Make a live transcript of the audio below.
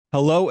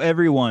Hello,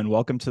 everyone.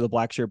 Welcome to the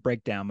Blackshirt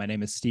Breakdown. My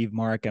name is Steve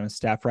Marik. I'm a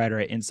staff writer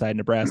at Inside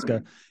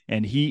Nebraska,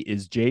 and he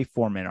is Jay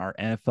Foreman, our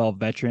NFL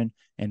veteran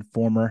and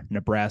former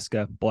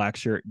Nebraska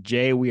Blackshirt.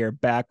 Jay, we are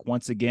back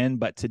once again,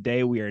 but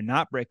today we are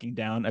not breaking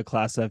down a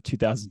class of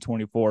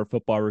 2024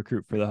 football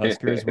recruit for the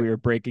Huskers. We are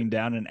breaking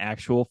down an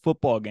actual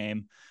football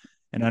game,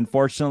 and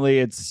unfortunately,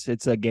 it's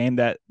a game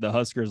that the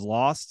Huskers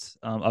lost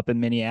up in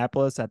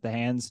Minneapolis at the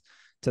hands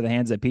of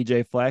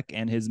PJ Fleck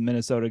and his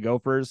Minnesota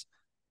Gophers.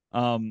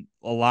 A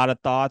lot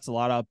of thoughts, a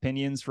lot of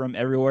opinions from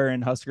everywhere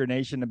in Husker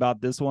Nation about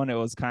this one. It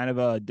was kind of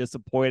a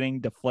disappointing,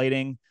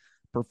 deflating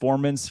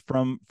performance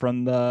from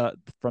the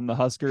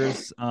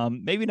Huskers.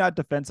 Maybe not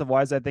defensive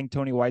wise. I think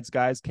Tony White's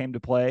guys came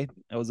to play.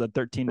 It was a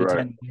 13 to Right.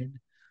 10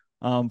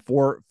 win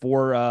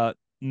for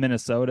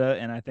Minnesota,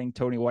 and I think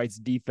Tony White's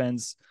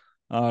defense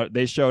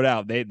they showed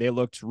out. They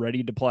looked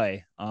ready to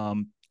play.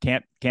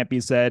 Can't be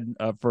said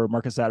for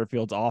Marcus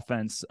Satterfield's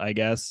offense, I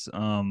guess.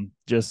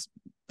 Just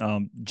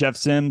Jeff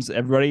Sims,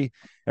 everybody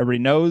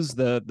knows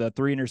the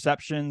three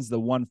interceptions, the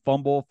one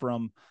fumble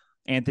from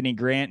Anthony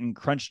Grant in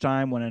crunch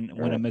time when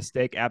a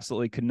mistake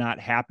absolutely could not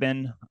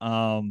happen.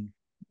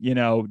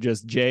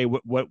 Just Jay,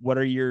 what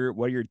are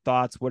your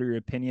thoughts? What are your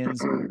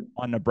opinions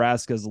on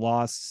Nebraska's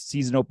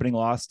season opening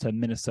loss to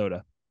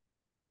Minnesota?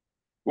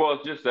 Well,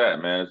 it's just that,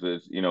 man.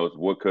 It's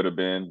what could have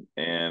been,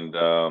 and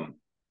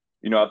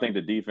I think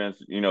the defense,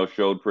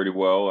 showed pretty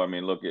well. I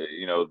mean, look,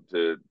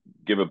 to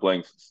give a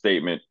blank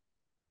statement,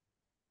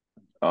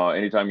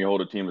 anytime you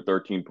hold a team to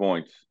 13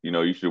 points,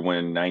 you should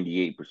win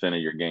 98%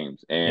 of your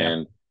games, Yeah.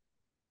 and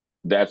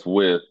that's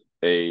with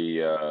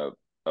a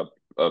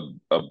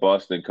a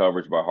bust in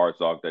coverage by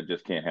Hartsock that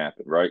just can't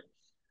happen, right?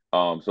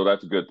 So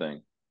that's a good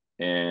thing.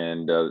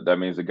 And that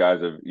means the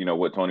guys have,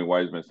 what Tony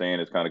White's been saying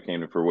has kind of came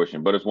to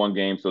fruition. But it's one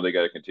game, so they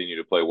got to continue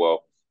to play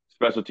well.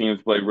 Special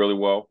teams played really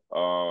well. I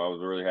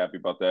was really happy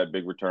about that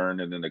big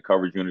return. And then the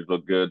coverage units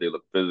look good. They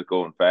look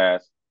physical and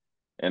fast,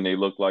 and they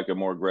look like a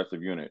more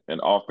aggressive unit.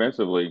 And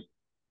offensively,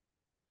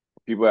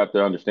 people have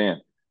to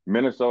understand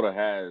Minnesota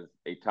has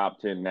a top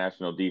 10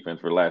 national defense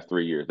for the last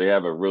 3 years. They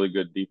have a really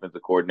good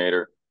defensive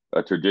coordinator,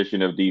 a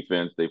tradition of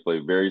defense. They play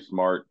very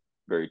smart,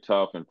 very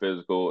tough and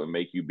physical and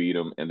make you beat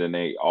them. And then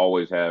they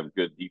always have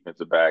good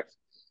defensive backs.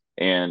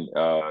 And,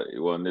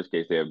 well, in this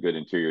case, they have good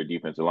interior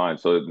defensive line.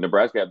 So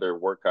Nebraska had their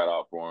work cut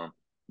out for them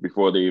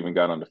before they even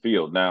got on the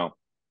field. Now,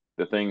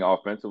 the thing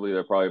offensively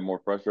that probably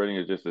more frustrating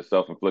is just the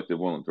self-inflicted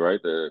wounds,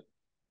 right? The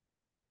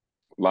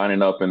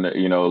lining up in the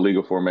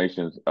illegal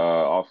formations,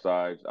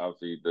 offsides,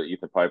 obviously the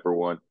Ethan Piper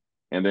one,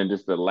 and then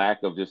just the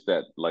lack of just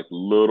that like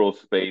little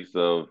space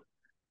of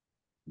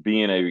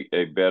being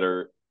a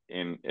better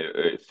in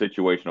a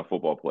situational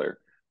football player.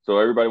 So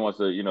everybody wants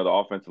to, the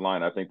offensive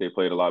line. I think they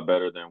played a lot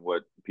better than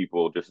what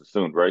people just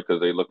assumed, right?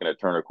 Because they're looking at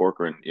Turner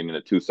Corcoran in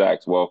the two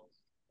sacks. Well,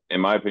 in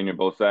my opinion,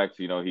 both sacks,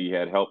 he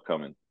had help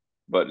coming.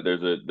 But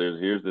here's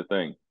the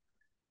thing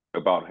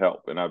about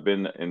help, and I've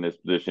been in this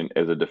position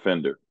as a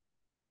defender.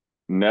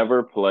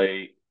 Never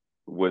play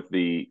with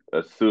the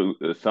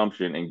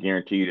assumption and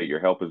guarantee that your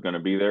help is going to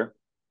be there.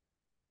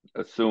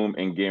 Assume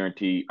and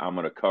guarantee I'm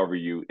going to cover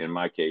you in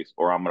my case,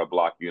 or I'm going to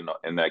block you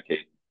in that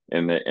case.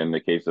 In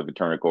the case of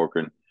Turner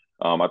Corcoran,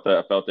 I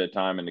felt that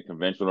time in the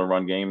conventional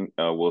run game.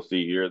 We'll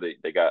see here.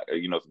 They got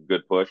some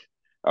good push.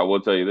 I will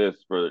tell you this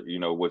for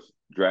what's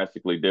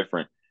drastically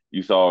different.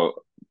 You saw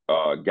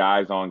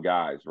guys on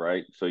guys,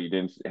 right? So you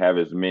didn't have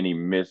as many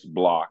missed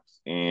blocks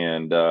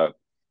and the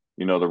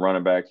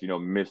running backs,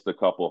 missed a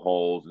couple of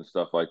holes and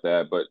stuff like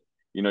that. But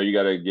you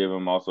got to give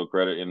them also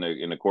credit in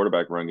the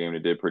quarterback run game. They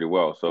did pretty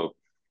well. So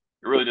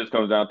it really just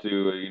comes down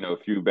to a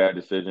few bad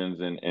decisions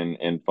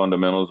and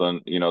fundamentals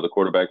on the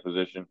quarterback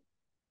position.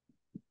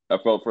 I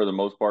felt for the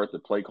most part the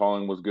play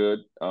calling was good,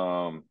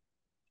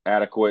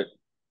 adequate.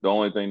 The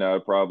only thing that I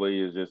probably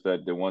is just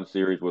that the one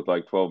series with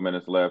like 12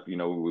 minutes left, we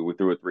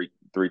threw it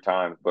three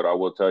times. But I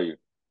will tell you,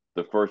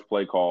 the first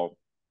play call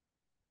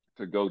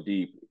to go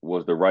deep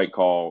was the right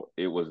call.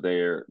 It was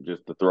there,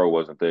 just the throw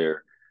wasn't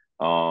there.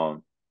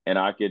 And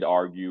I could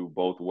argue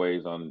both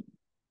ways on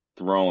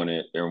throwing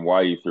it and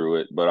why you threw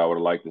it, but I would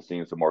have liked to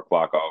seen some more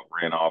clock off,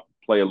 ran off,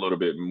 play a little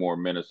bit more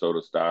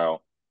Minnesota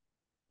style,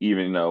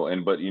 even though,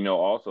 but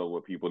also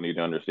what people need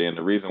to understand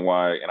the reason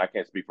why, and I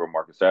can't speak for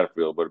Marcus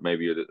Satterfield, but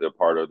maybe a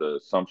part of the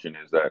assumption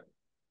is that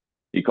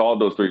he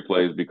called those three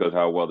plays because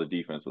how well the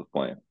defense was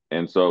playing.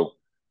 And so,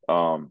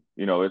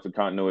 it's a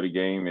continuity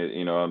game.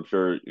 I'm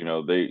sure,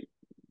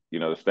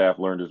 the staff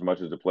learned as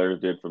much as the players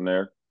did from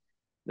there.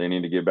 They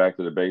need to get back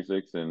to the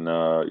basics and,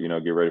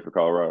 get ready for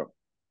Colorado.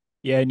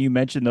 Yeah, and you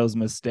mentioned those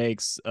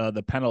mistakes,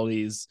 the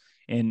penalties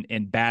in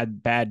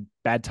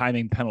bad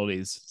timing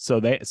penalties. So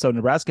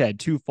Nebraska had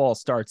two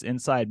false starts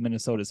inside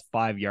Minnesota's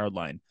 5 yard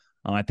line.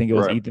 I think it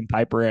was Right. Ethan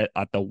Piper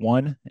at the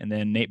 1, and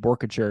then Nate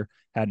Borkacher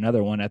had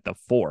another one at the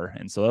 4.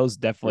 And so those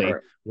definitely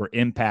Right. were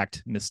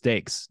impact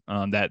mistakes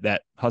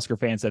that Husker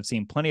fans have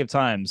seen plenty of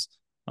times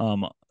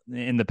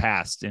in the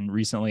past and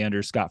recently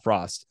under Scott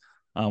Frost,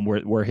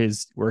 where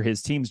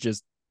his teams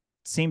just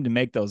seem to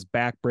make those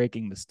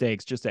back-breaking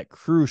mistakes just at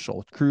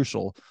crucial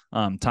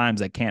times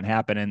that can't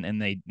happen,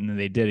 and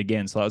they did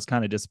again. So I was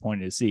kind of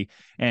disappointed to see.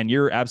 And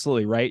you're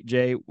absolutely right,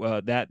 Jay.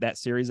 That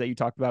series that you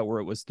talked about where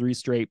it was 3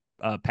 straight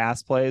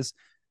pass plays,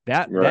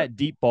 Right. that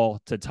deep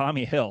ball to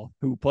Tommy Hill,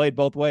 who played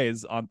both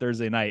ways on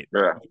Thursday night,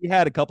 Yeah. he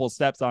had a couple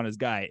steps on his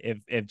guy.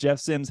 If Jeff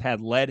Sims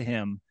had led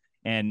him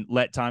and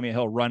let Tommy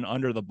Hill run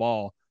under the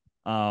ball,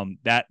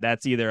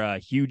 that's either a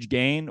huge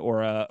gain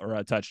or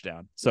a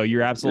touchdown. So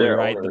you're absolutely Yeah.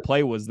 right. The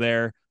play was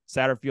there.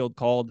 Satterfield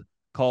called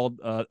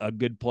a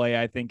good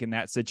play, I think, in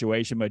that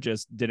situation, but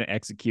just didn't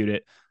execute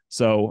it.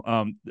 So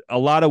a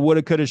lot of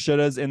woulda, coulda,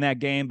 shouldas in that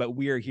game, but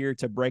we are here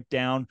to break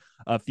down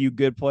a few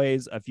good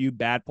plays, a few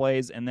bad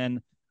plays, and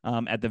then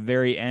at the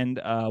very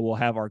end, we'll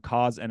have our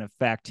cause and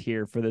effect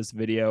here for this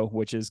video,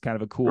 which is kind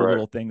of a cool Right.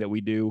 little thing that we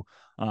do,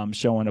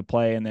 showing a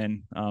play and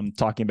then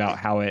talking about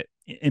how it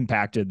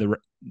impacted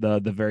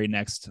the very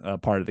next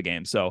part of the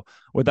game. So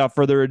without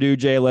further ado,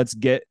 Jay, let's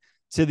get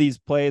to these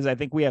plays. I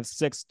think we have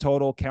 6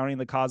 total, counting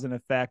the cause and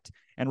effect.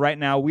 And right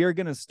now we are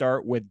going to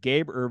start with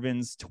Gabe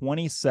Ervin's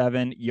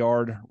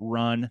 27-yard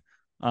run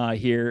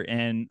here.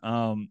 And,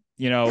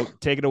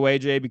 take it away,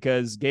 Jay,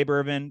 because Gabe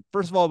Ervin,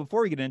 first of all,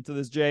 before we get into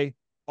this, Jay,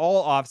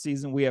 all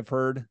offseason we have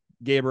heard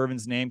Gabe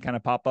Ervin's name kind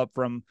of pop up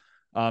from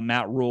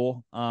Matt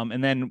Rule.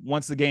 And then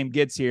once the game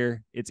gets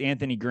here, it's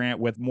Anthony Grant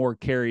with more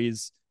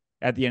carries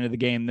at the end of the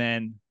game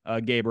than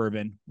Gabe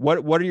Ervin.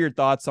 What are your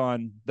thoughts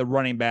on the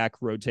running back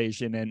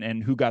rotation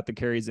and who got the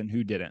carries and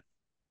who didn't?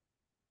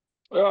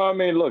 I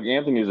mean, look,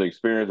 Anthony's an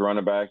experienced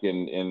running back,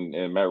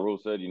 and Matt Rule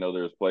said,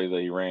 there's plays that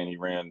he ran,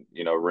 ran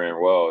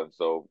well, and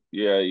so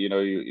yeah,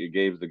 he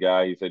gave the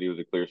guy. He said he was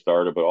a clear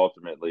starter, but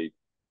ultimately,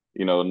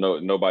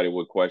 nobody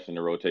would question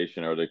the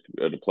rotation or the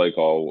play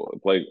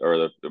or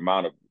the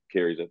amount of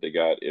carries that they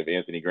got if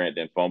Anthony Grant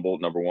didn't fumble,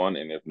 number one,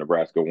 and if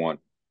Nebraska won.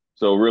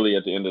 So really,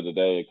 at the end of the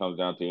day, it comes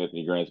down to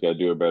Anthony Grant's got to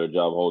do a better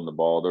job holding the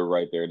ball. They're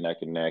right there neck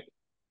and neck.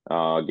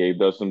 Gabe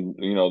does some,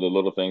 the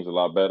little things a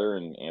lot better,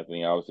 and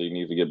Anthony obviously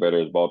needs to get better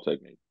at his ball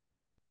technique.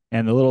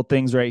 And the little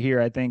things right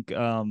here, I think, Gabe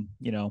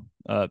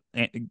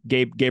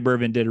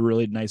Ervin did a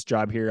really nice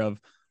job here of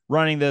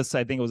running this.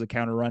 I think it was a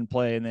counter run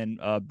play, and then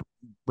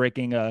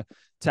breaking a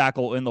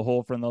tackle in the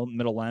hole from the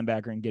middle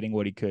linebacker and getting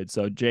what he could.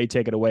 So Jay,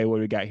 take it away. What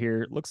do we got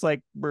here? Looks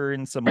like we're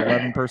in some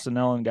 11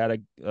 personnel and got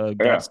a Yeah,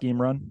 gap scheme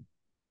run.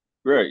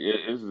 great.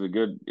 This is a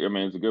good. I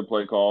mean, it's a good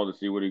play call to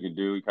see what he can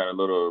do. He kind of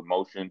little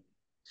motion,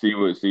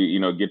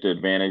 get the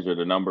advantage of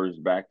the numbers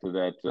back to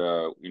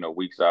that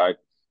weak side.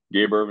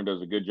 Gabe Ervin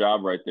does a good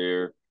job right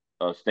there,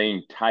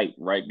 staying tight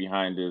right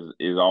behind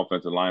his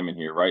offensive lineman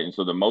here, right. And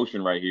so the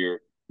motion right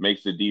here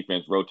makes the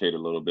defense rotate a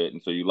little bit.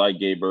 And so you like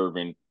Gabe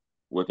Ervin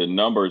with a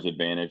numbers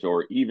advantage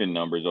or even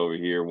numbers over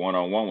here, one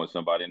on one with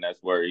somebody, and that's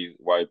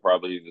why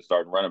probably he's the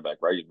starting running back,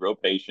 right. He's real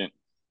patient,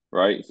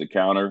 right. It's a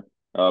counter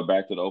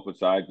back to the open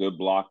side. Good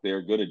block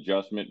there. Good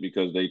adjustment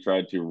because they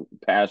tried to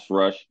pass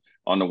rush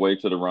on the way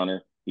to the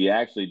runner. He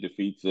actually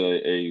defeats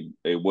a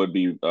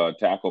would-be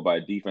tackle by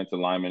a defensive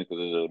lineman because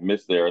there's a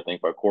miss there, I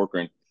think, by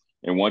Corcoran.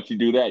 And once you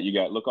do that,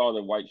 look all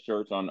the white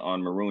shirts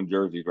on maroon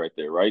jerseys right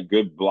there, right?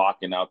 Good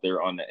blocking out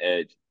there on the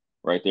edge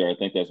right there. I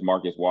think that's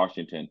Marcus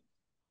Washington.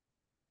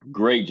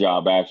 Great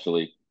job,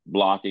 actually,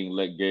 blocking.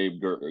 Let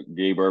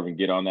Gabe Ervin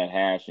get on that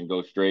hash and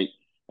go straight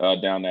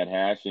down that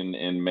hash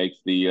and makes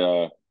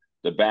the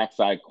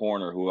backside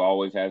corner who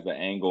always has the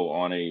angle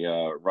on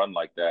a run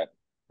like that,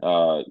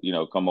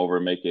 come over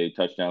and make a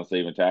touchdown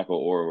saving tackle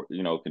or,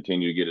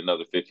 continue to get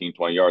another 15,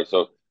 20 yards.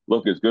 So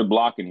look, it's good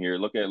blocking here.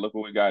 Look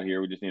what we got here.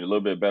 We just need a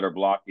little bit better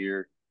block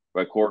here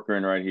by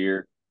Corcoran right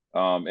here.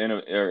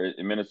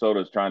 Minnesota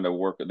is trying to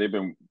work. They've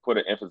been put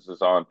an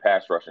emphasis on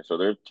pass rushing, so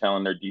they're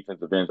telling their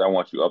defensive ends, "I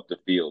want you up the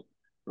field,"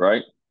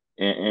 right?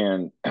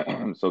 And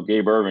so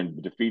Gabe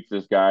Ervin defeats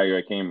this guy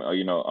who came,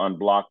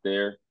 unblocked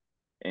there,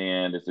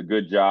 and it's a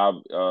good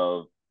job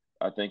of,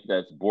 I think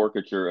that's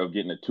Borkature of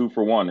getting a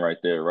 2-for-1 right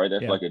there, right?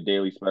 That's Yeah. like a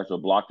daily special.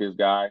 Block this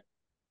guy.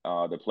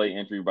 The play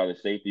entry by the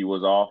safety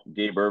was off.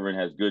 Gabe Ervin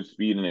has good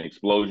speed and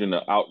explosion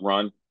to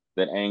outrun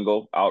the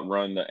angle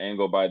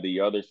by the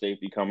other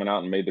safety coming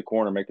out and made the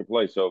corner make the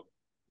play. So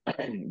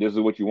this is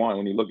what you want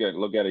when you look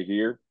at it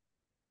here.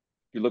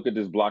 If you look at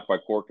this block by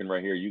Corkin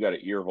right here, you got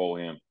to ear hole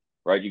him,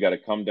 right? You got to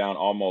come down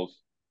almost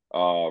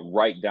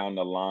right down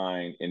the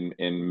line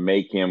and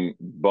make him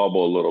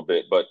bubble a little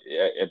bit. But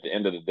at the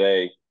end of the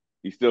day,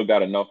 he still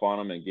got enough on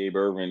him, and Gabe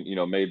Ervin,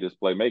 made this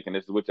play making.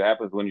 This is what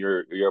happens when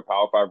you're a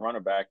Power 5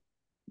 running back,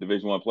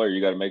 Division I player.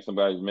 You got to make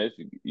somebody's miss.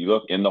 You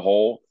look in the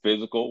hole,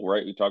 physical,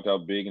 right? You talked how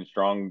big and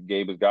strong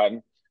Gabe has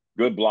gotten.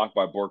 Good block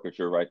by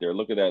Borkature right there.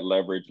 Look at that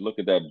leverage. Look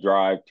at that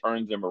drive.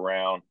 Turns him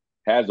around.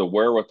 Has a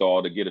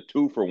wherewithal to get a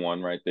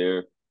 2-for-1 right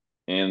there.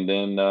 And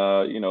then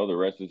the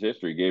rest is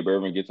history. Gabe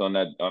Ervin gets on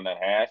that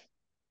hash,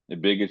 the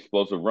big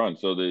explosive run.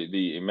 So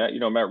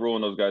Matt Rule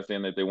and those guys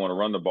saying that they want to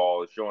run the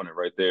ball is showing it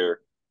right there,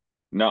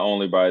 not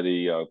only by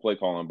the play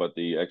calling but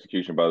the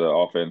execution by the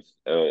offense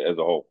as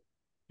a whole.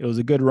 It was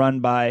a good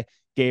run by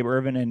Gabe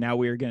Ervin, and now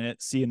we are going to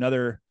see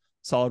another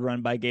solid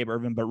run by Gabe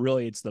Ervin, but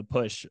really it's the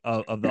push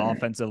of the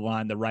offensive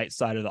line, the right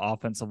side of the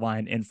offensive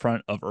line in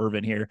front of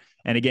Ervin here.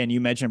 And again,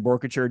 you mentioned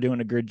Borkature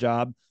doing a good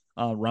job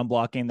run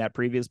blocking that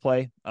previous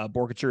play.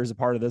 Borkature is a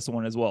part of this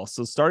one as well.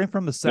 So starting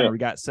from the center, we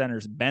got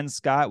centers Ben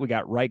Scott, we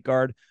got right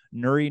guard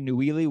Nuri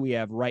Nuili, we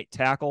have right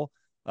tackle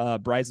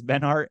Bryce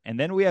Benhart, and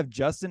then we have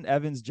Justin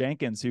Evans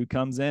Jenkins, who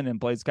comes in and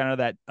plays kind of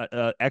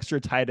that extra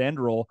tight end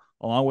role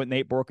along with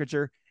Nate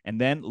Borkature, and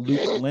then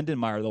Luke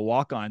Lindenmeyer, the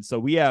walk-on. So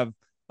we have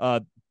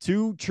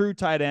two true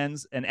tight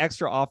ends, an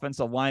extra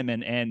offensive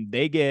lineman, and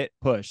they get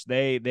pushed.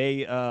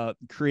 They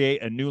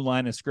create a new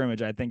line of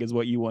scrimmage, I think is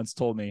what you once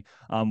told me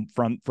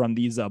from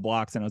these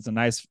blocks. And it's a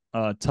nice,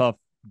 tough,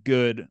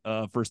 good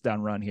first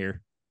down run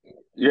here.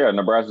 Yeah,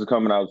 Nebraska's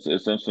coming out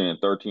essentially in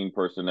 13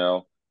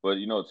 personnel. But,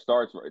 it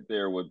starts right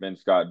there with Ben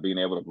Scott being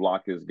able to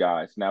block his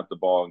guy, snap the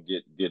ball, and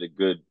get a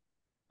good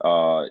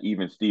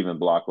even Steven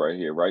block right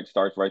here, right?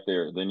 Starts right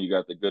there. Then you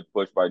got the good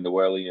push by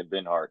Noelle and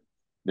Benhart.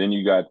 Then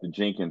you got the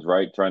Jenkins,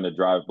 right, trying to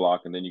drive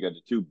block. And then you got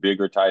the two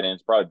bigger tight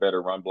ends, probably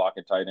better run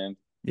blocking tight ends,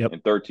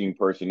 and 13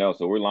 personnel.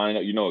 So we're lining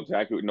up,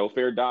 exactly, no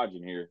fair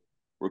dodging here.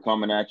 We're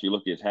coming at you.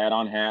 Look, it's hat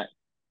on hat.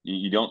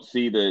 You don't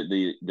see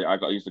the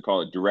I used to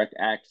call it direct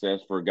access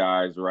for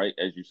guys, right,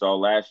 as you saw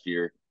last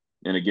year.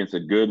 And against a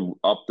good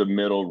up the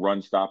middle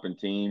run stopping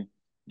team,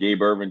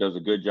 Gabe Ervin does a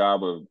good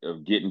job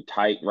of getting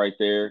tight right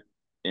there,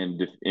 and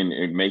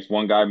it makes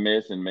one guy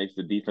miss and makes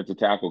the defensive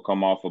tackle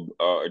come off of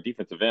a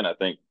defensive end, I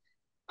think,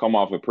 come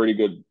off a pretty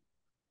good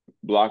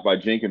block by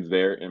Jenkins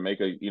there and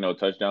make a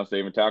touchdown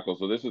saving tackle.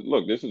 So this is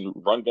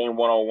run game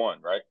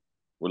 101, right?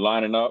 We're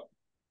lining up,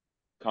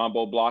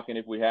 combo blocking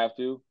if we have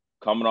to,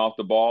 coming off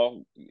the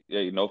ball,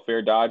 no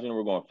fair dodging.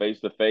 We're going face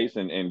to face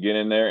and get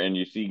in there. And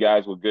you see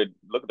guys with good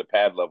look at the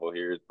pad level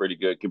here. It's pretty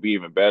good. Could be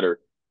even better.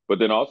 But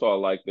then also I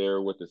like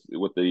there with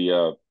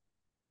the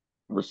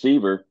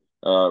receiver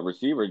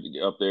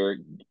up there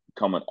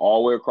coming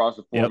all the way across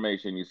the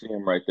formation. You see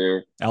him right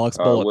there. Alex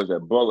Bullock. Was that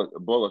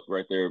Bullock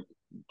right there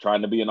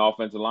trying to be an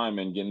offensive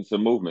lineman, getting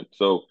some movement.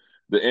 So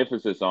the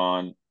emphasis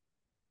on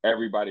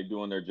everybody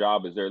doing their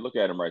job is there. Look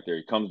at him right there.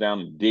 He comes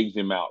down and digs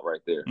him out right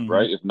there,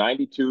 right? If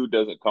 92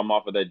 doesn't come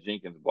off of that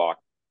Jenkins block,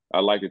 I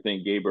like to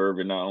think Gabe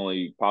Ervin not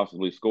only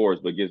possibly scores,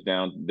 but gets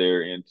down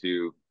there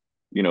into,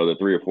 the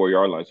 3 or 4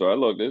 yard line.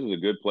 So this is a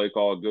good play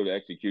call, good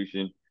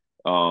execution.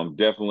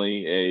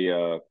 Definitely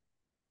a,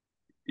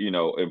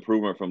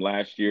 improvement from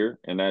last year.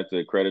 And that's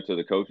a credit to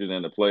the coaches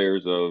and the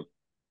players of,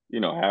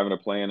 having a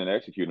plan and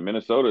executing.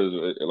 Minnesota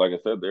is, like I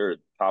said, they're a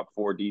top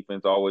 4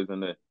 defense always in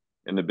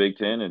the Big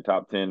Ten and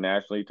top 10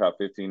 nationally, top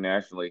 15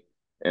 nationally.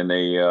 And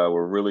they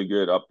were really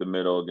good up the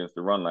middle against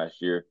the run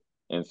last year.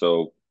 And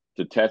so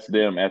to test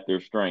them at their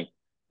strength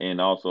and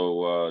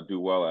also do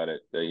well at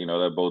it,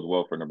 that bodes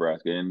well for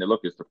Nebraska. And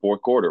look, it's the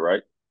fourth quarter,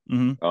 right?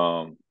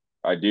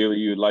 Ideally,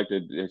 you'd like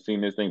to have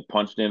seen this thing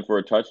punched in for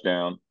a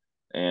touchdown.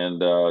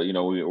 And,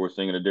 we're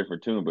singing a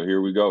different tune, but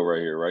here we go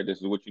right here, right? This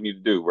is what you need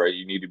to do, right?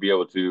 You need to be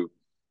able to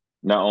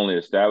not only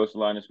establish the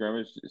line of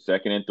scrimmage,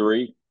 2nd and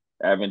 3,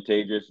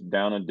 advantageous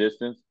down and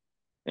distance,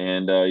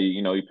 and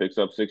he picks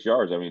up 6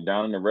 yards. I mean,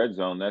 down in the red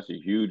zone, that's a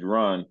huge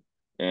run,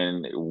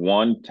 and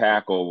one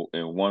tackle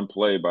and one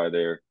play by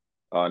their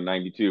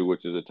 92,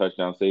 which is a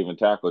touchdown saving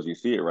tackle. As you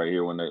see it right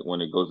here when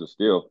it goes to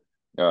steal,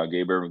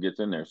 Gabe Ervin gets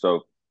in there.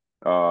 So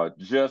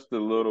just a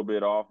little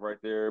bit off right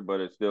there, but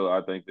it's still,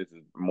 I think this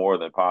is more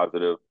than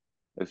positive,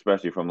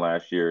 especially from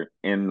last year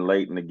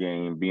late in the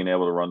game, being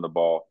able to run the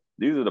ball.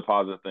 These are the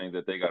positive things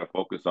that they got to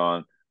focus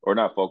on, or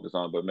not focus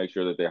on, but make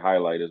sure that they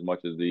highlight as much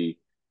as the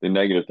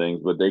negative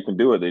things. But they can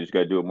do it. They just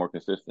got to do it more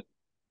consistent.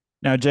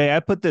 Now, Jay, I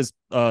put this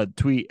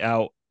tweet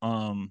out,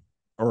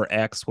 or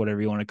X,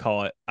 whatever you want to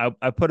call it.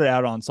 I put it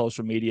out on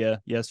social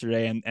media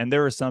yesterday, and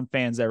there were some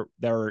fans that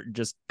were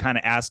just kind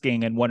of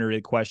asking and wondering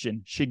the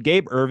question: should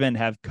Gabe Ervin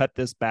have cut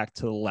this back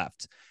to the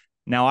left?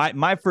 Now,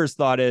 my first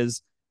thought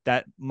is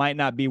that might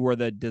not be where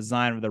the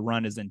design of the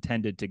run is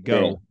intended to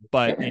go.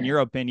 But in your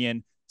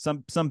opinion,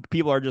 some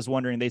people are just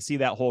wondering. They see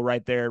that hole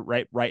right there,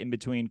 right in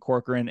between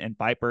Corcoran and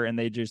Piper, and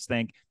they just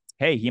think,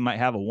 hey, he might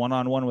have a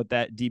one-on-one with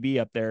that DB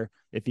up there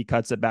if he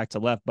cuts it back to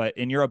left. But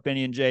in your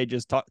opinion, Jay,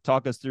 just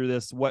talk us through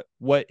this.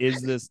 What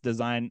is this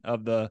design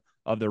of the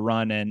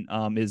run? And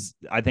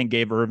I think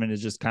Gabe Ervin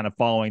is just kind of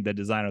following the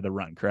design of the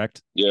run,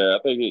 correct? Yeah,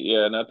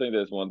 and I think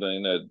that's one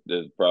thing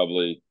that's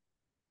probably,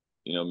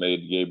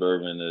 made Gabe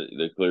Ervin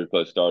the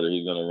clear-cut starter.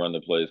 He's going to run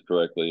the plays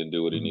correctly and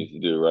do what he needs to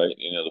do, right?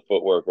 The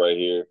footwork right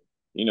here.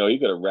 He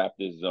could have wrapped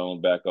this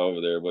zone back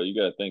over there, but you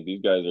got to think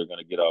these guys are going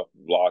to get off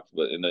blocks.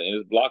 But and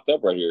it's blocked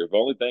up right here. If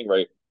only thing,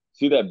 right?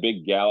 See that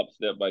big gallop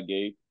step by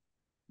Gabe?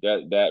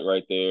 That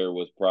right there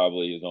was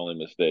probably his only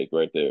mistake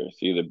right there.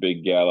 See the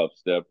big gallop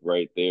step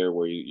right there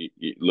where you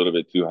a little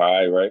bit too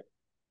high, right?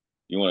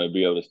 You want to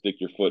be able to stick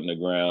your foot in the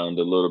ground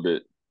a little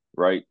bit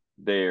right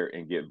there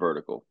and get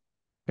vertical.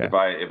 Okay.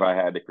 If I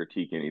had to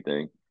critique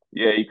anything,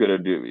 yeah, you could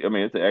have do. I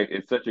mean,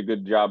 it's such a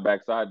good job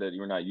backside that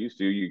you're not used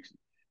to.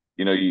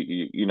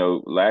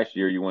 Last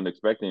year you wouldn't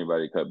expect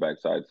anybody to cut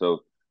backside. So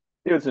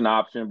It's an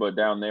option, but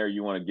down there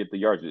you want to get the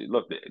yards.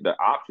 Look, the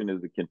option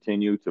is to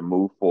continue to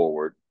move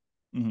forward,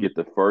 Mm-hmm. get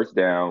the first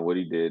down, what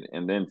he did,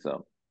 and then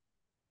some.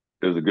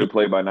 It was a good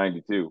play by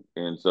 92,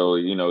 and so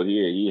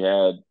he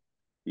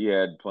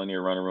had plenty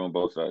of running room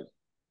both sides.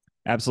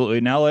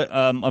 Absolutely. Now,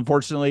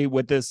 unfortunately,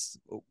 with this,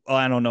 well,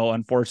 I don't know,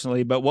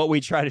 unfortunately, but what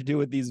we try to do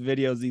with these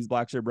videos, these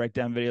Blackshirt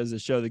Breakdown videos,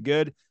 is show the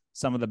good,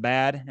 some of the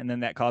bad, and then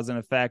that cause and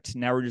effect.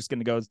 Now we're just going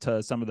to go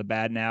to some of the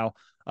bad now.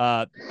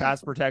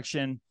 Pass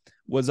protection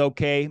was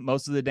okay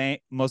most of the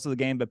day, most of the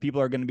game, but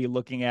people are going to be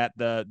looking at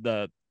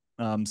the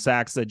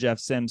sacks that Jeff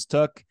Sims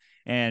took,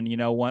 and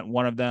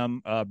one of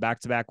them,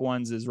 back-to-back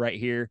ones, is right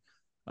here.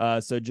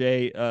 So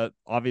Jay,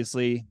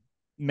 obviously,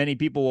 many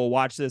people will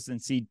watch this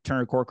and see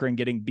Turner Corcoran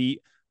getting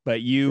beat,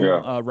 but you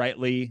Yeah.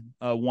 rightly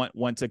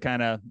want to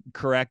kind of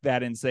correct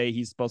that and say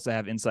he's supposed to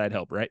have inside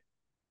help, right?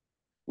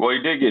 Well, he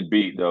did get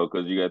beat though,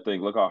 because you got to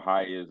think. Look how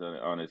high he is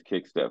on his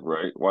kick step.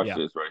 Right. Watch Yeah.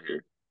 this right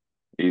here.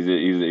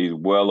 He's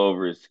well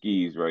over his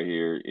skis right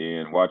here,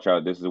 and watch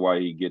out. This is why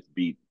he gets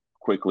beat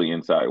quickly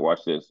inside.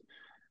 Watch this.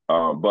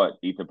 But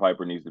Ethan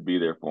Piper needs to be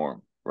there for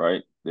him.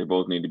 Right. They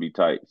both need to be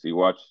tight. See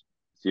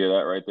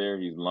that right there?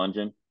 He's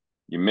lunging.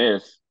 You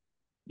miss,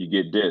 you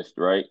get dissed,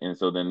 right? And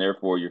so then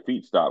therefore your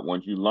feet stop.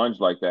 Once you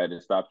lunge like that,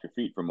 it stops your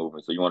feet from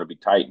moving. So you want to be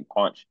tight and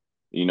punch.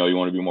 You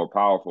want to be more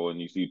powerful.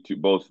 And you see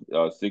both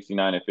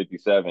 69 and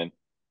 57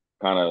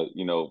 kind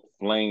of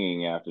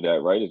flanging after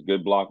that, right? It's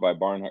good block by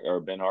Barnhart or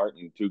Benhart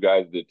and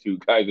the two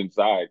guys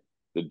inside,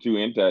 the two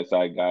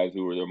inside guys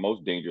who are their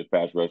most dangerous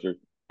pass rushers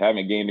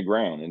haven't gained the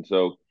ground. And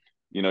so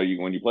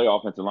when you play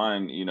offensive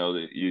line,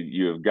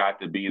 you have got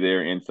to be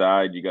there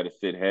inside. You got to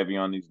sit heavy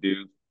on these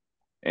dudes,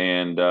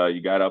 and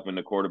you got up in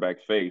the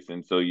quarterback's face,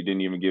 and so you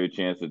didn't even give a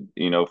chance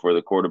to, for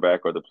the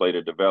quarterback or the play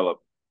to develop,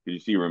 because you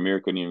see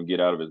Ramir couldn't even get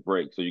out of his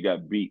break, so you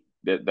got beat.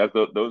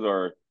 Those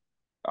are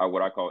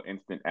what I call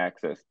instant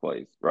access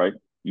plays, right?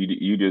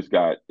 You just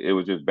got, it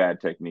was just bad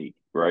technique,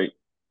 right,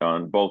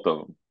 on both of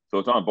them. So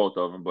it's on both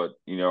of them, but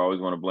I always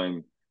want to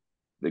blame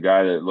the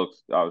guy that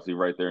looks obviously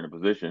right there in the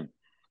position.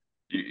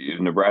 If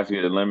Nebraska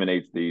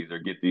eliminates these or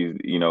get these,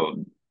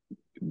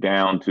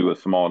 down to a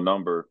small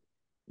number,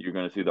 you're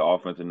going to see the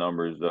offensive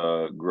numbers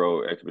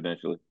grow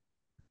exponentially.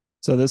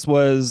 So this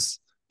was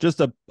just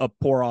a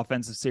poor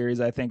offensive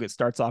series. I think it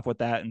starts off with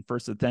that in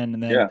 1st and 10,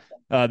 and then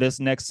Yeah, this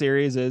next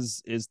series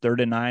is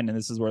 3rd and 9, and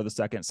this is where the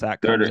second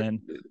sack comes third,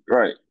 in.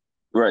 right,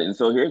 right. And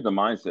so here's the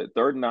mindset: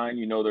 3rd and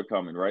 9, they're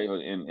coming, right?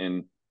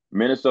 And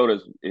Minnesota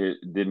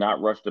did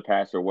not rush the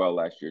passer well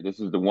last year. This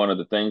is one of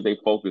the things they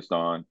focused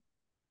on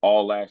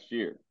all last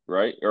year,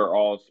 right, or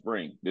all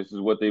spring. This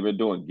is what they've been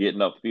doing, getting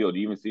upfield.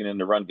 You even seen it in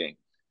the run game.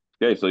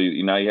 Okay, so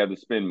now you have the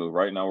spin move.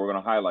 Right now, we're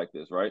going to highlight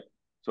this. Right,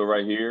 so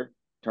right here,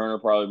 Turner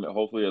probably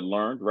hopefully had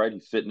learned. Right,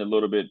 he's sitting a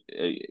little bit,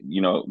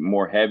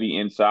 more heavy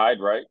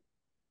inside. Right,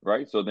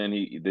 right. So then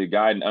the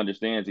guy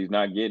understands he's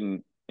not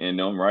getting in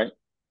them. Right,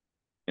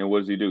 and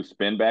what does he do?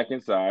 Spin back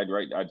inside.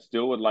 Right, I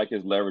still would like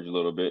his leverage a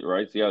little bit.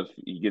 Right, see how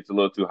he gets a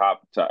little too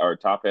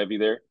top heavy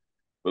there.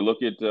 But look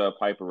at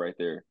Piper right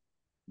there.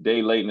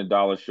 Day late and a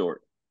dollar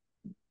short.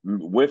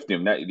 Whiffed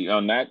him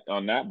on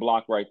that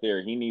block right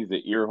there. He needs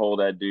to ear hold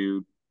that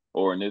dude,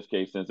 or in this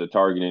case, since it's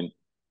targeting,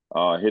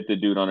 hit the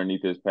dude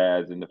underneath his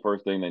pads. And the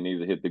first thing that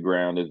needs to hit the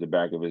ground is the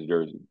back of his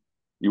jersey.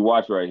 You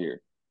watch right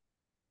here.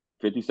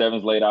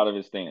 57's laid out of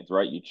his stance,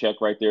 right? You check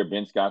right there.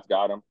 Ben Scott's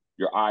got him.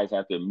 Your eyes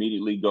have to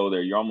immediately go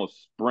there. You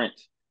almost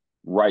sprint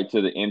right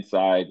to the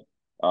inside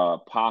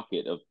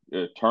pocket of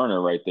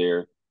Turner right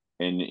there.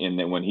 And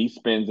then when he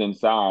spins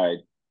inside,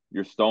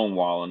 you're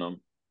stonewalling him.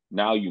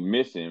 Now you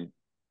miss him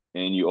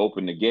and you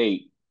open the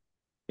gate,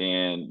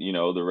 and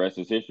the rest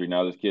is history.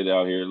 Now this kid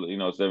out here,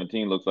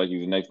 17, looks like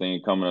he's the next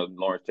thing coming up.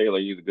 Lawrence Taylor,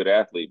 he's a good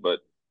athlete, but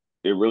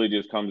it really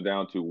just comes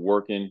down to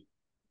working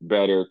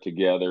better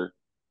together.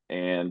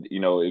 And this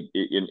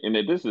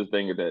is the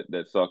thing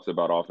that sucks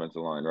about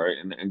offensive line, right?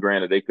 And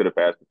granted, they could have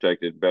pass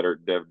protected better,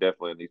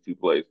 definitely in these two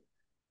plays.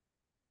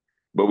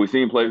 But we've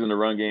seen plays in the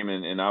run game,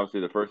 and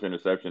obviously the first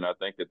interception. I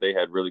think that they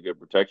had really good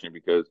protection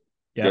because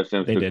Yep, Jeff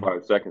Sims they took did.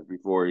 5 seconds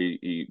before he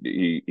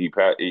threw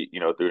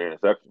the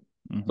interception.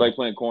 It's Mm-hmm. like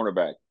playing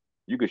cornerback.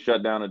 You could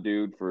shut down a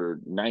dude for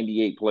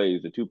 98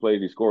 plays. The 2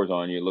 plays he scores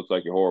on you, it looks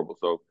like you're horrible.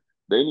 So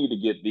they need to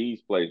get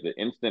these plays, the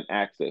instant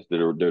access, the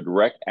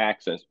direct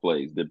access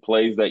plays, the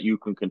plays that you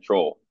can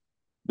control.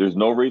 There's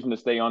no reason to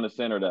stay on the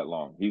center that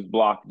long. He's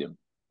blocked him,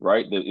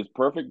 right? It's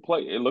perfect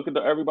play. Look at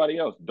everybody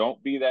else.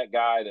 Don't be that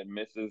guy that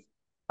misses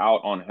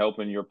out on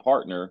helping your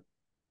partner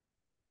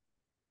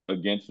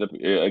against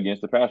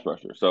the pass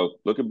rusher. So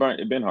look at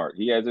Benhart.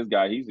 He has his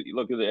guy. He's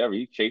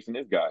chasing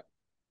his guy,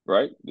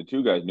 right? The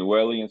two guys,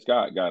 Newelly and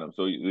Scott, got him.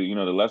 So the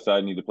left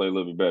side need to play a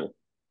little bit better.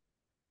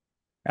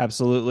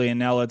 Absolutely. And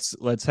now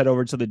let's head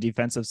over to the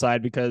defensive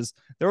side, because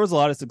there was a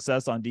lot of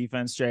success on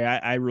defense, Jay.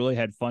 I really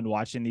had fun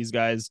watching these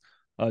guys,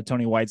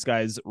 Tony White's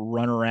guys,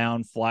 run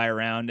around, fly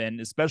around,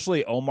 and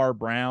especially Omar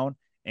Brown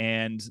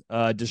and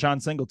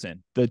Deshaun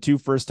Singleton, the two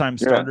first-time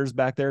Yeah. starters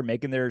back there,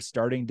 making their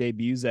starting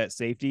debuts at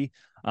safety.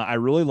 I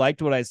really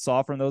liked what I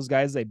saw from those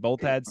guys. They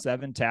both had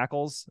 7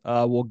 tackles.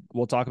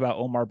 We'll talk about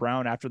Omar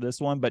Brown after this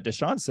one, but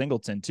Deshaun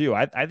Singleton too.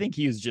 I think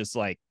he was just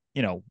like,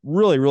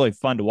 really, really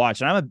fun to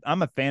watch. And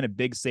I'm a fan of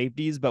big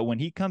safeties, but when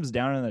he comes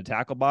down in the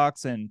tackle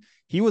box and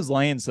he was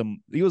laying some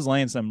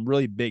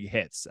really big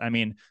hits. I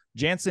mean,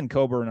 Jansen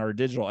Coburn, our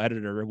digital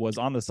editor, was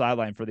on the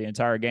sideline for the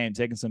entire game,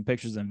 taking some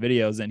pictures and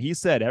videos. And he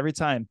said every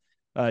time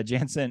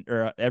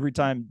every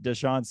time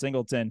Deshaun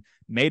Singleton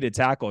made a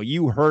tackle,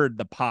 you heard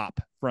the pop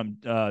from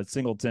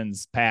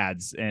Singleton's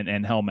pads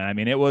and helmet. I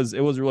mean, it was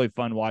really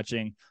fun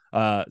watching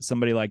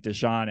somebody like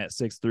Deshaun at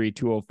 6'3",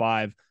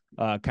 205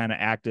 kind of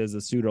act as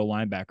a pseudo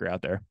linebacker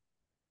out there.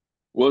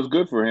 Well, it's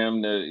good for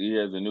him that he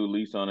has a new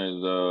lease on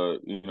his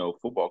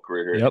football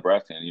career here at Yep.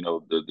 Nebraska. And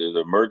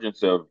the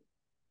emergence of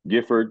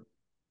Gifford,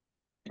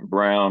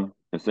 Brown,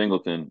 and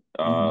Singleton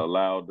Mm-hmm.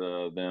 allowed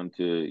them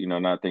to,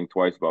 not think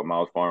twice about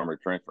Miles Farmer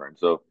transferring.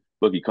 So,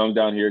 look, he comes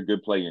down here,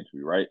 good play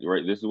entry, right?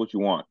 Right. This is what you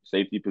want.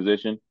 Safety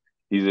position.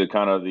 He's a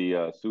kind of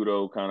the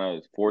pseudo kind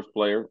of force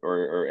player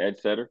or edge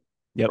setter,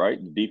 Yep.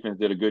 right? The defense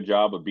did a good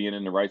job of being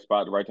in the right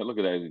spot at the right time. Look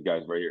at that, these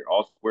guys right here,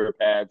 all square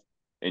pads,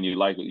 and you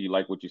like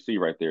what you see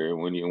right there. And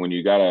when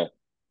you gotta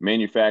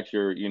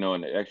manufacture,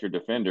 an extra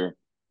defender,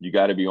 you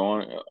got to be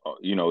on,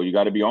 you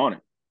got to be on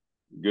it.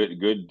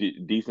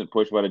 Decent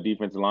push by the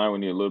defensive line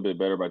when you're a little bit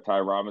better by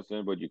Ty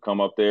Robinson, but you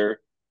come up there,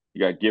 you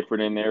got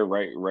Gifford in there,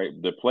 right, right.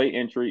 The play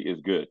entry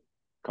is good,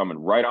 coming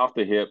right off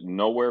the hip,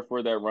 nowhere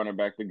for that running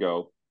back to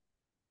go.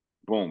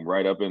 Boom,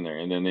 right up in there,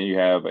 and then you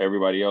have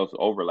everybody else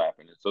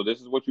overlapping it. So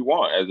this is what you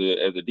want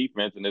as a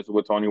defense, and this is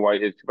what Tony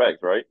White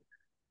expects, right?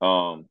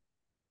 Um,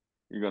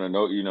 you're gonna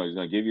know, he's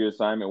gonna give you an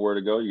assignment where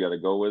to go. You got to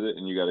go with it,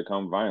 and you got to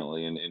come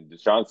violently. And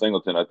Deshaun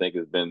Singleton, I think,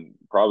 has been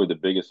probably the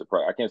biggest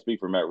surprise. I can't speak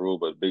for Matt Rule,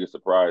 but biggest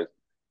surprise.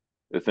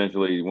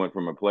 Essentially, he went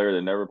from a player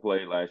that never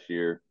played last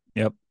year.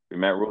 Yep.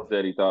 Matt Rule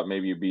said he thought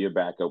maybe you'd be a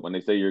backup. When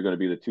they say you're going to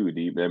be the 2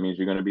 deep, that means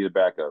you're going to be the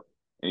backup.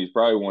 And he's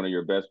probably one of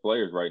your best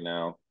players right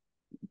now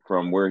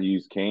from where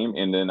he's came.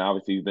 And then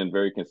obviously he's been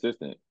very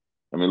consistent.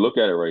 I mean, look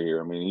at it right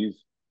here. I mean,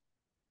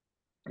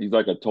 he's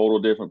like a total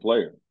different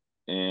player,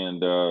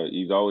 and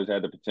he's always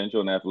had the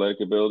potential and athletic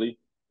ability.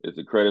 It's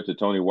a credit to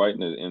Tony White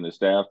and the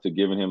staff to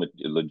giving him a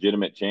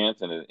legitimate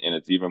chance, and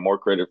it's even more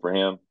credit for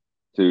him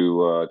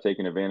to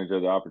taking advantage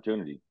of the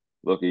opportunity.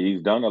 Look,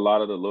 he's done a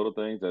lot of the little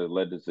things that have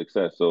led to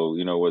success. So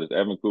whether it's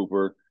Evan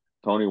Cooper,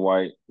 Tony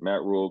White,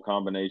 Matt Rule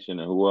combination,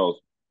 and who else?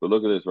 But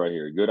look at this right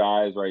here. Good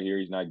eyes right here.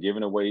 He's not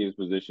giving away his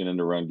position in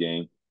the run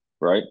game,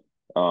 right?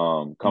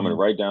 Coming Mm-hmm.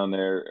 right down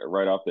there,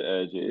 right off the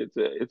edge.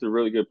 It's a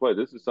really good play.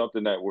 This is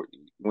something that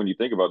when you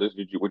think about this,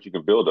 is what you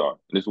can build on.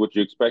 This is what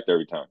you expect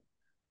every time.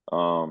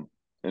 Um,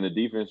 and the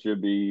defense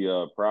should be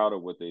proud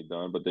of what they've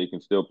done, but they can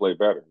still play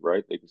better,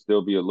 right? They can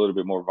still be a little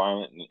bit more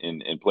violent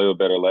and play with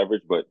better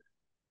leverage. But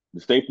the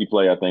safety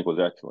play, I think, was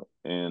excellent.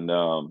 And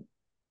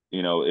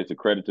it's a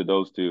credit to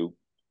those two.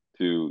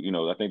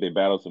 I think they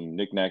battled some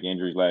knick-knack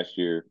injuries last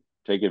year.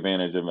 Take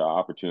advantage of the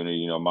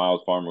opportunity.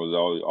 Miles Farmer was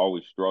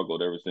always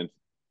struggled ever since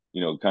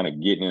kind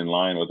of getting in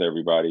line with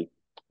everybody.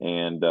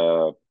 And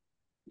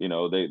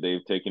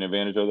they've taken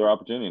advantage of their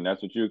opportunity, and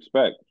that's what you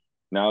expect.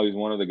 Now he's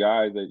one of the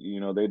guys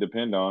that they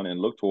depend on and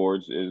look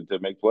towards is to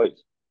make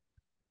plays.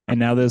 And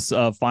now this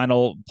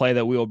final play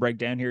that we will break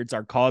down here, it's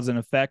our cause and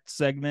effect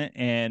segment.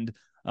 And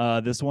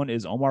this one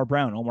is Omar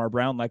Brown. Omar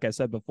Brown, like I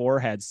said before,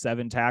 had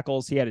 7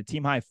 tackles. He had a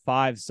team high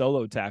 5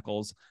 solo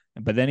tackles,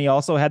 but then he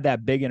also had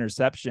that big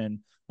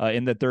interception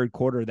in the third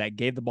quarter that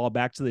gave the ball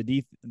back to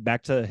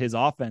his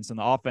offense, and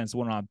the offense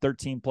went on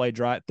 13 play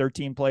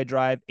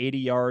drive, 80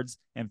 yards,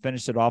 and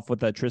finished it off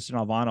with a Tristan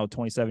Alvano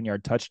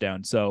 27-yard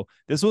touchdown. So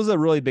this was a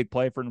really big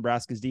play for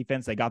Nebraska's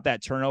defense. They got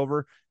that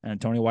turnover, and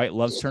Tony White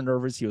loves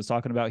turnovers. He was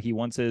talking about he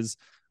wants his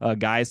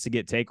guys to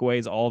get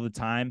takeaways all the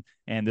time,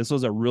 and this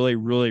was a really,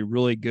 really,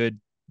 really good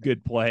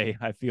play,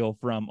 I feel,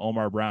 from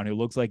Omar Brown, who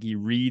looks like he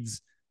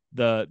reads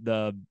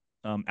the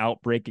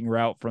outbreaking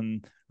route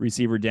from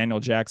receiver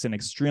Daniel Jackson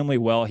extremely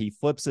well. He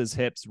flips his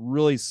hips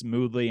really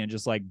smoothly and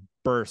just like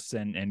bursts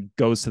and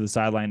goes to the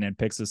sideline and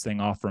picks this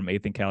thing off from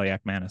Ethan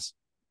Kaliak-Manis.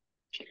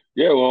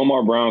 Yeah, well,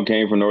 Omar Brown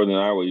came from Northern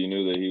Iowa. You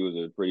knew that he was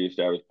a pretty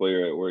established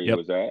player at where he Yep.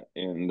 was at,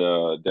 and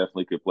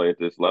definitely could play at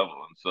this level.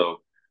 And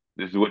so,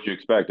 this is what you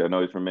expect. I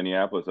know he's from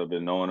Minneapolis. I've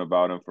been knowing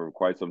about him for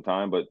quite some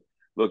time. But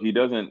look, he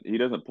doesn't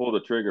pull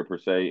the trigger per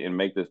se and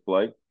make this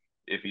play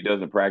if he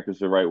doesn't practice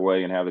the right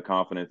way and have the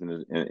confidence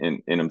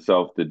in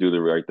himself to do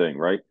the right thing.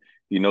 Right?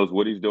 He knows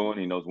what he's doing.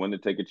 He knows when to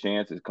take a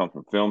chance. It comes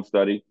from film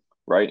study,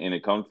 right? And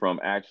it comes from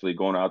actually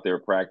going out there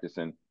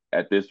practicing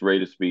at this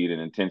rate of speed and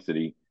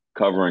intensity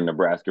covering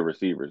Nebraska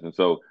receivers. And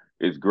so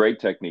it's great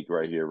technique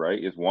right here,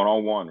 right? It's one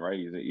on one, right?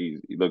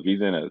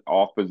 He's in an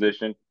off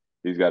position.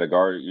 He's got a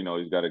guard,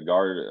 he's got to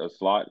guard a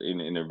slot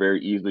and it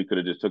very easily could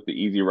have just took the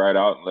easy right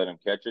out and let him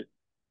catch it.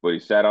 But he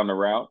sat on the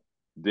route,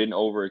 didn't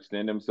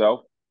overextend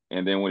himself.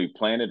 And then when he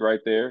planted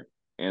right there,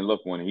 and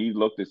look, when he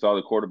looked and saw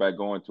the quarterback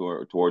going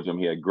towards him,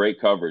 he had great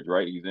coverage,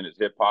 right? He's in his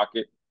hip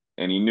pocket.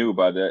 and he knew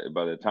by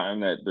the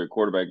time that the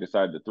quarterback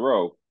decided to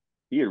throw,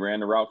 he had ran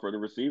the route for the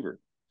receiver.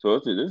 So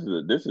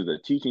this is a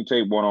teaching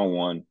tape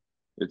one-on-one.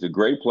 It's a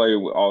great play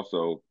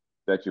also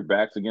that your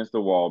back's against the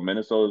wall.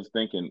 Minnesota's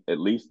thinking at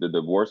least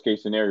the worst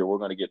case scenario, we're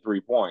going to get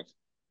 3 points.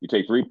 You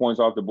take 3 points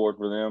off the board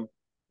for them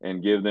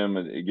and give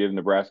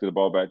Nebraska the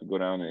ball back to go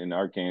down in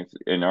our case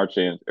getting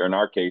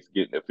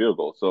a field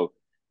goal. So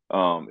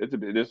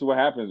this is what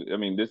happens. I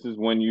mean, this is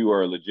when you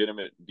are a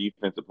legitimate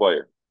defensive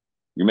player.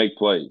 You make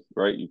plays,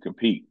 right? You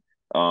compete.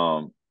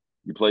 Um,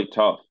 you play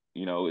tough.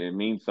 You know, it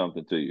means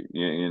something to you.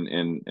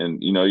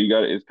 And you know,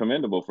 it's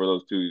commendable for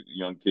those two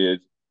young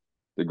kids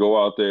to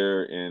go out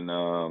there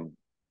and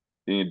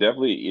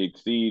definitely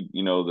exceed,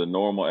 you know, the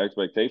normal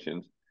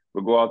expectations,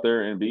 but go out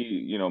there and be,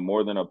 you know,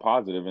 more than a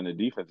positive in the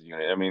defensive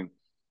unit. I mean,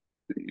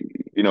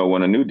 you know,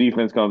 when a new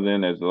defense comes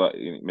in, there's a lot,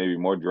 maybe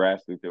more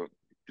drastic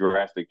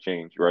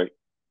change, right?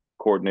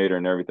 Coordinator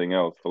and everything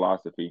else,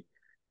 philosophy.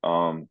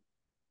 Um,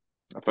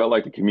 I felt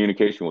like the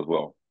communication was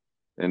well.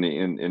 And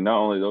not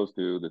only those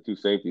two, the two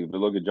safeties, but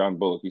look at John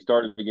Bullock. He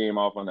started the game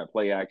off on that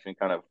play action,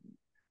 kind of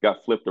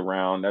got flipped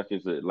around. That's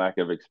just a lack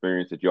of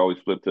experience that you always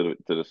flip to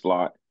the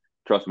slot.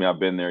 Trust me, I've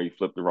been there. You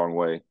flip the wrong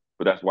way,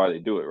 but that's why they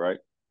do it, right?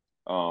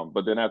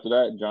 But then after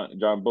that,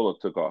 John Bullock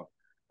took off.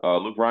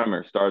 Luke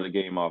Reimer started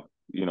the game off,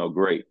 you know,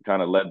 great.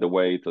 Kind of led the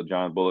way till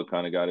John Bullock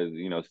kind of got his,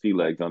 you know, sea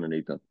legs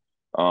underneath him.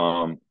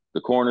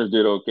 The corners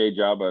did okay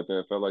job out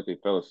there. I felt like they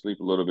fell asleep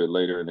a little bit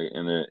later in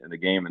the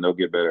game, and they'll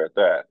get better at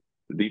that.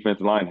 The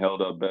defensive line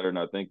held up better than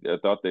I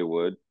thought they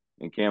would.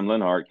 And Cam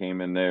Linhart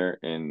came in there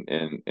and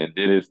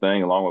did his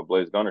thing along with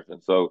Blaise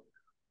Gunnerson. So,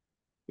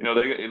 you know,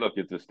 look,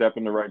 it's a step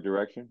in the right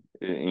direction.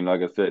 And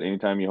like I said,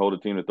 anytime you hold a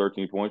team to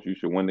 13 points, you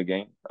should win the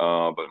game.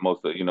 But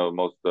most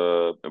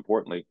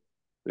importantly,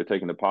 they're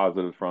taking the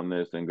positives from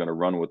this and going to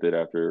run with it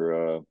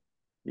after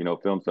you know,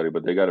 film study.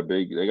 But they got a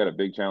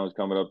big challenge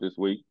coming up this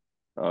week.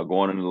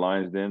 Going into the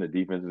Lions Den, the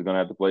defense is going to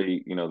have to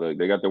play. You know,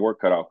 they got their work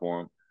cut out for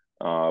them.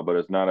 But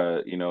it's not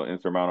a, you know,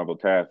 insurmountable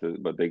task.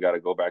 But they got to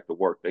go back to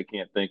work. They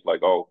can't think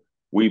like, oh,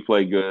 we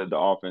play good, the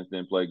offense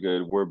didn't play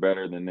good, we're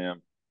better than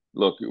them.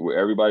 Look,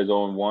 everybody's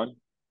 0-1.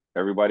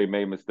 Everybody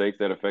made mistakes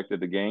that affected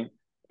the game.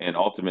 And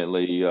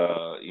ultimately, you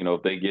know,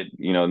 if they get,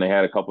 you know, and they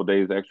had a couple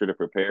days extra to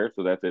prepare,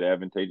 so that's an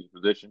advantageous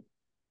position.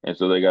 And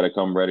so they got to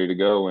come ready to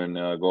go and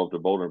go up to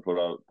Boulder and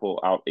pull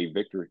out a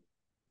victory.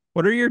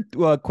 What are your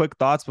quick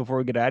thoughts before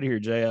we get out of here,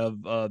 Jay, of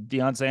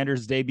Deion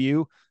Sanders'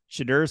 debut?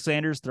 Shadur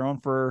Sanders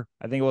thrown for,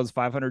 I think it was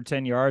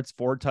 510 yards,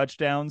 4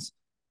 touchdowns,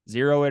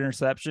 0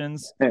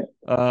 interceptions,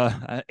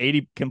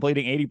 80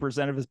 completing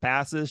 80% of his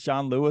passes.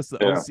 Sean Lewis,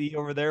 the OC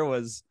over there,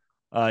 was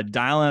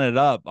dialing it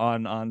up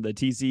on the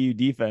TCU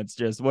defense.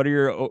 Just what are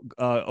your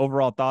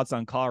overall thoughts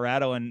on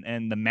Colorado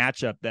and the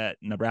matchup that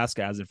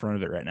Nebraska has in front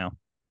of it right now?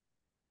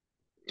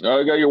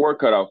 You got your work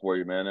cut out for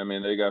you, man. I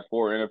mean, they got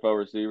 4 NFL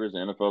receivers,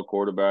 an NFL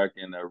quarterback,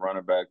 and a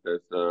running back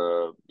that's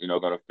you know,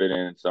 going to fit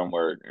in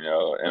somewhere, you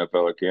know,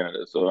 NFL or Canada.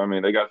 So I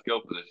mean, they got skill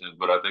positions,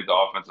 but I think the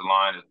offensive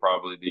line is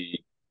probably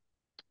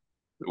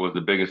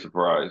the biggest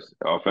surprise.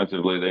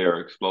 Offensively, they are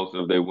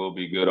explosive. They will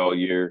be good all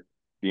year.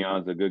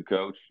 Deion's a good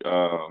coach.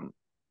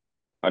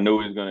 I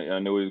knew he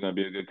was gonna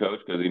be a good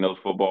coach because he knows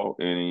football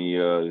and he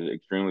is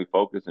extremely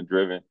focused and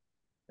driven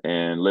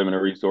and limited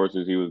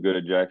resources. He was good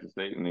at Jackson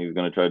State, and he's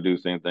going to try to do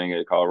the same thing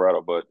at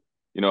Colorado. But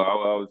you know,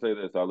 I would say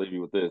this. I'll leave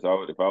you with this.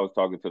 If I was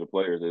talking to the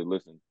players, they'd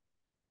listen.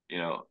 You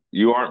know,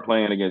 you aren't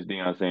playing against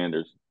Deion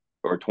Sanders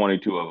or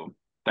 22 of them.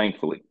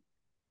 Thankfully,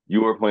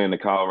 you are playing the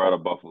Colorado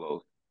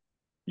Buffaloes.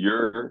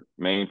 Your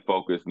main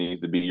focus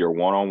needs to be your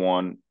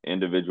one-on-one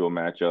individual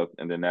matchups,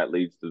 and then that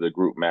leads to the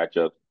group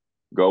matchups.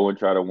 Go and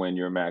try to win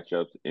your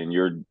matchups and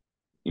your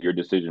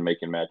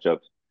decision-making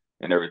matchups,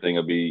 and everything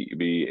will be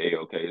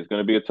a-okay. It's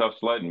going to be a tough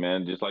sledding,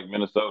 man, just like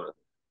Minnesota.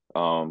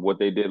 What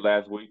they did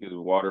last week is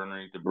water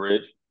underneath the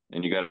bridge,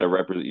 and you got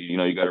to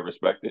you got to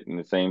respect it. And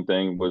the same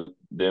thing with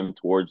them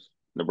towards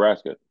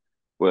Nebraska.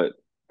 But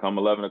come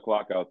 11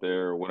 o'clock out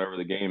there, or whatever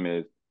the game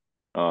is,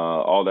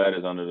 all that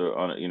is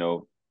you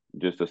know,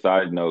 just a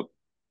side note.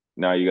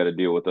 Now you got to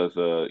deal with us,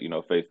 you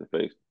know, face to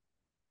face.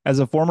 As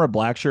a former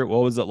Blackshirt,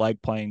 what was it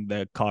like playing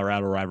the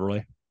Colorado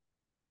rivalry?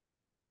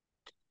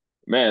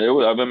 Man, it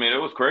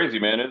was crazy,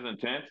 man. It was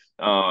intense.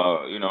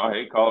 You know, I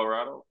hate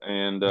Colorado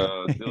and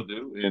still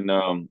do.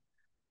 And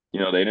you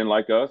know, they didn't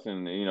like us,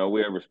 and you know,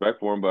 we have respect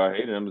for them, but I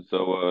hated them.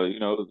 So you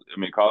know, I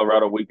mean,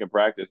 Colorado week in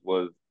practice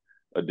was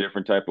a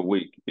different type of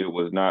week. It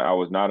was not. I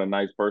was not a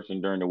nice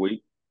person during the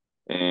week,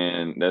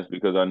 and that's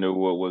because I knew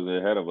what was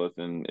ahead of us,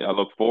 and I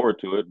look forward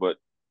to it. But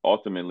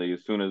ultimately,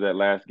 as soon as that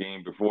last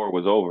game before it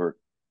was over,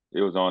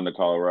 it was on to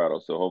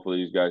Colorado. So hopefully,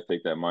 these guys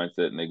take that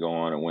mindset and they go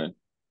on and win.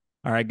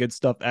 All right, good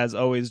stuff as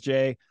always,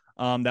 Jay.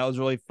 That was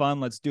really fun.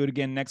 Let's do it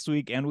again next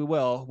week, and we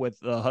will, with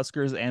the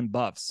Huskers and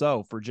Buffs.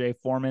 So for Jay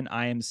Foreman,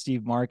 I am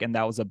Steve Marik, and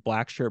that was a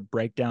Blackshirt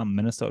Breakdown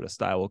Minnesota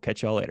style. We'll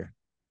catch y'all later.